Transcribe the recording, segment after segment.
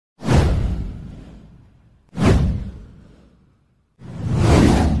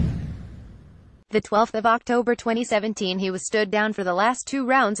The 12th of October 2017 he was stood down for the last two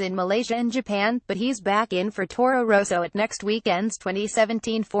rounds in Malaysia and Japan, but he's back in for Toro Rosso at next weekend's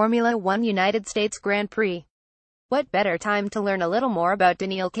 2017 Formula One United States Grand Prix. What better time to learn a little more about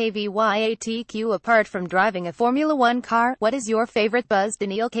Daniil Kvyat? Apart from driving a Formula One car, what is your favorite buzz?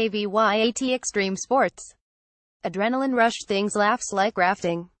 Daniil Kvyat Extreme Sports. Adrenaline rush, things, laughs like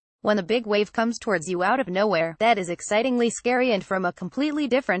rafting. When a big wave comes towards you out of nowhere, that is excitingly scary and from a completely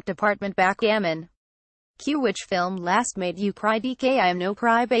different department. Backgammon. Which film last made you cry? DK, I am no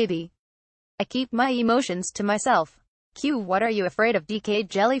crybaby. I keep my emotions to myself. What are you afraid of? DK,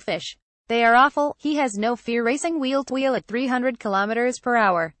 jellyfish. They are awful. He has no fear racing wheel to wheel at 300 kilometers per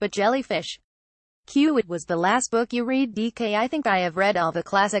hour, but jellyfish. It was the last book you read? DK, I think I have read all the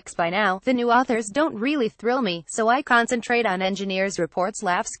classics by now. The new authors don't really thrill me, so I concentrate on engineers' reports.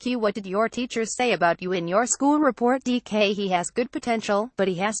 Laughs. What did your teachers say about you in your school report? DK, he has good potential, but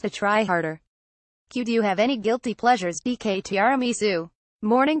he has to try harder. Do you have any guilty pleasures? DK, tiramisu.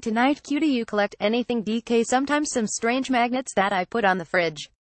 Morning to night. Do you collect anything? DK, sometimes some strange magnets that I put on the fridge.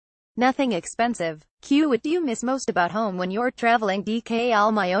 Nothing expensive. What do you miss most about home when you're traveling? DK,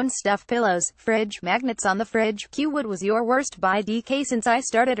 all my own stuff, pillows, fridge, magnets on the fridge. What was your worst buy? DK, since I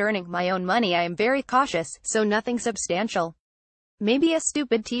started earning my own money I am very cautious, so nothing substantial. Maybe a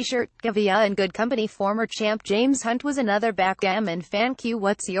stupid t-shirt. Kvyat in good company. Former champ James Hunt was another backgammon fan.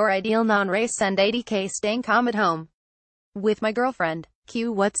 What's your ideal non-race Sunday? DK, staying calm at home with my girlfriend.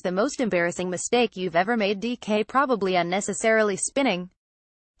 What's the most embarrassing mistake you've ever made? DK, probably unnecessarily spinning.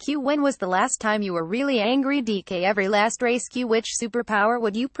 When was the last time you were really angry? DK, every last race. Which superpower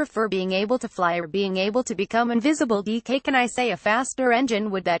would you prefer, being able to fly or being able to become invisible? DK, can I say a faster engine?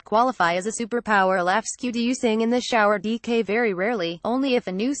 Would that qualify as a superpower? Laughs. Do you sing in the shower? DK, very rarely, only if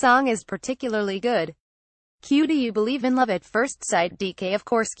a new song is particularly good. Do you believe in love at first sight? DK, of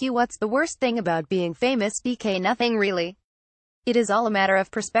course. What's the worst thing about being famous? DK, nothing really. It is all a matter of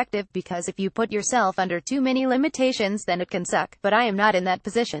perspective, because if you put yourself under too many limitations then it can suck, but I am not in that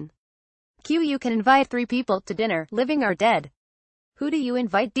position. You can invite 3 people to dinner, living or dead. Who do you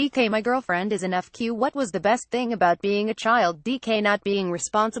invite? DK, my girlfriend is enough. What was the best thing about being a child? DK, not being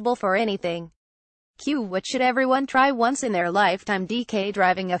responsible for anything. What should everyone try once in their lifetime? DK,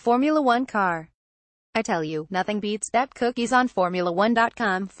 driving a Formula One car. I tell you, nothing beats that. Cookies on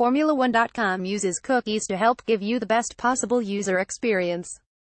Formula1.com. Formula1.com uses cookies to help give you the best possible user experience.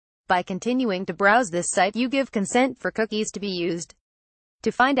 By continuing to browse this site, you give consent for cookies to be used.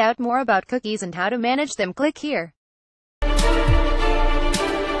 To find out more about cookies and how to manage them, click here.